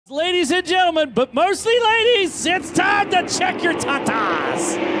Ladies and gentlemen, but mostly ladies, it's time to check your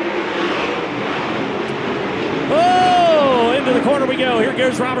tatas. Oh, into the corner we go. Here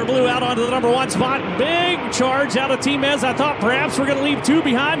goes Robert Blue out onto the number 1 spot. Big charge out of Team Ez. I thought perhaps we're going to leave 2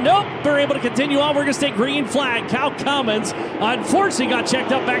 behind. Nope, they're able to continue on. We're going to stay green flag. Cal Cummins, unfortunately, got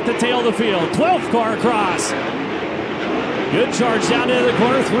checked up back to tail of the field. 12th car across. Good charge down into the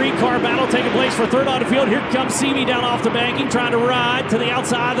corner. 3-car battle taking place for 3rd on the field. Here comes Seavey down off the banking, trying to ride to the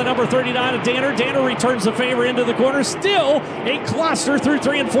outside. The number 39 of Danner. Danner returns the favor into the corner. Still a cluster through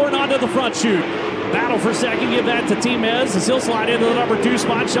 3 and 4 and onto the front chute. Battle for second. Give that to Team Ez. As he'll slide into the number 2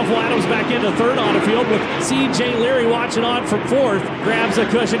 spot. Shuffle Adams back into 3rd on the field with C.J. Leary watching on from 4th. Grabs a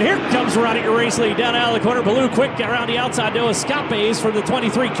cushion. Here comes running your race lead down out of the corner. Baloo quick around the outside. No escapes from the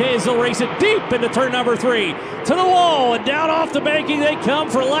 23K as they'll race it deep into turn number 3. To the wall and down off the banking they come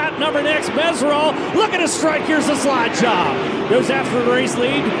for lap number next. Meserol looking to strike. Here's the slide job. Goes after the race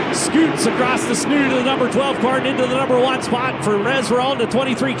lead. Scoots across the snoot of the number 12 car and into the number 1 spot for Meserol to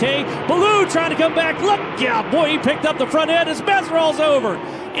 23K. Baloo trying to come back. Look out, boy, he picked up the front end as Meserol's over.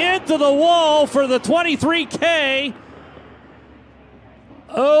 Into the wall for the 23K.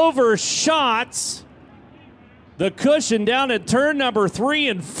 Overshots the cushion down at turn number 3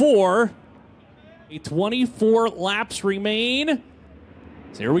 and 4. 24 laps remain.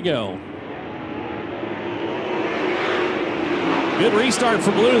 So here we go. Good restart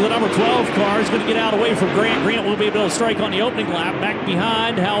for Blue. The number 12 car is going to get out away from Grant. Grant will be able to strike on the opening lap. Back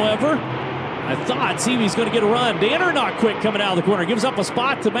behind, however, I thought Seavey's going to get a run. Danner not quick coming out of the corner. Gives up a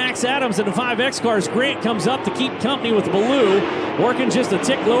spot to Max Adams and the 5X cars. Grant comes up to keep company with Baloo. Working just a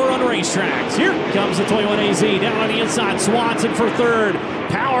tick lower on the racetracks. Here comes the 21AZ down on the inside. Swanson for 3rd.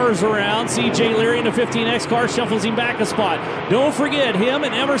 Powers around. C.J. Leary in the 15X car shuffles him back a spot. Don't forget him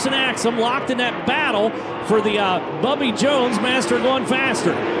and Emerson Axum locked in that battle for the Bubby Jones Master going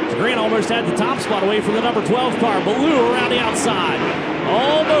faster. Grant almost had the top spot away from the number 12 car. Baloo around the outside.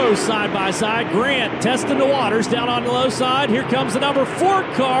 Almost side by side. Grant testing the waters down on the low side. Here comes the number 4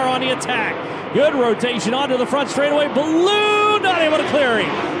 car on the attack. Good rotation onto the front straightaway. Baloo not able to clear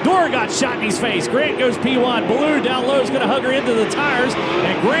him. Door got shot in his face. Grant goes P1. Baloo down low is going to hug her into the tires.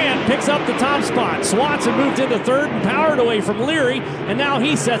 And Grant picks up the top spot. Swanson moved into 3rd and powered away from Leary. And now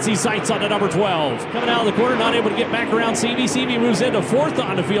he sets his sights on the number 12. Coming out of the corner, not able to get back around Seavey. Seavey moves into 4th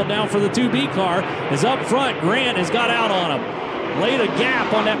on the field now for the 2B car. Is up front. Grant has got out on him. Laid a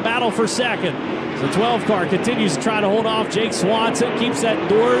gap on that battle for 2nd. The 12 car continues to try to hold off Jake Swanson. Keeps that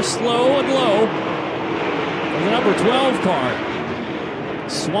door slow and low. For the number 12 car.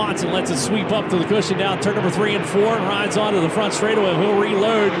 Swanson lets it sweep up to the cushion down turn number 3 and 4 and rides onto the front straightaway. He'll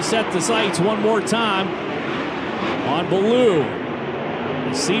reload and set the sights one more time on Baloo.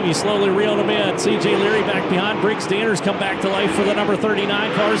 Seavey slowly reeled him in. C.J. Leary back behind. Briggs Danner's come back to life for the number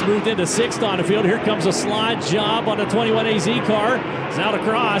 39 cars. Moved into 6th on the field. Here comes a slide job on the 21AZ car. It's out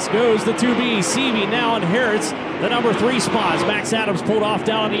across. Goes the 2B. Seavey now inherits the number 3 spots. Max Adams pulled off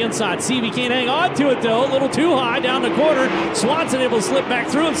down on the inside. Seavey can't hang on to it though. A little too high down the corner. Swanson able to slip back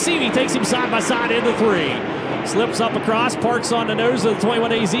through and Seavey takes him side by side into 3. Slips up across, parks on the nose of the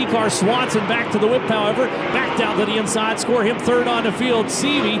 21AZ car. Swanson back to the whip, however. Back down to the inside, score him 3rd on the field.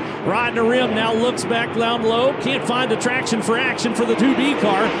 Seavey riding the rim, now looks back down low. Can't find the traction for action for the 2B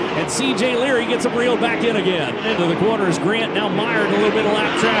car. And C.J. Leary gets him reeled back in again. Into the corner is Grant, now mired in a little bit of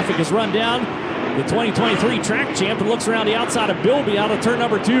lap traffic. Is run down. The 2023 track champ and looks around the outside of Bilby out of turn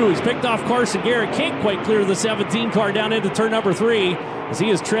number 2. He's picked off Carson Garrett. Can't quite clear the 17 car down into turn number 3 as he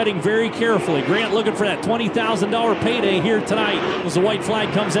is treading very carefully. Grant looking for that $20,000 payday here tonight as the white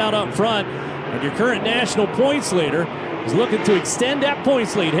flag comes out up front. And your current national points leader is looking to extend that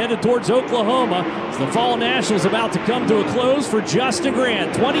points lead headed towards Oklahoma as the Fall National is about to come to a close for Justin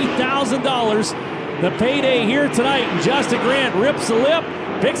Grant. $20,000 the payday here tonight. And Justin Grant rips the lip,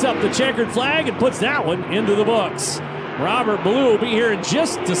 picks up the checkered flag and puts that one into the books. Robert Blue will be here in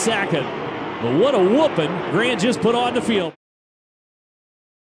just a second. But what a whooping Grant just put on the field.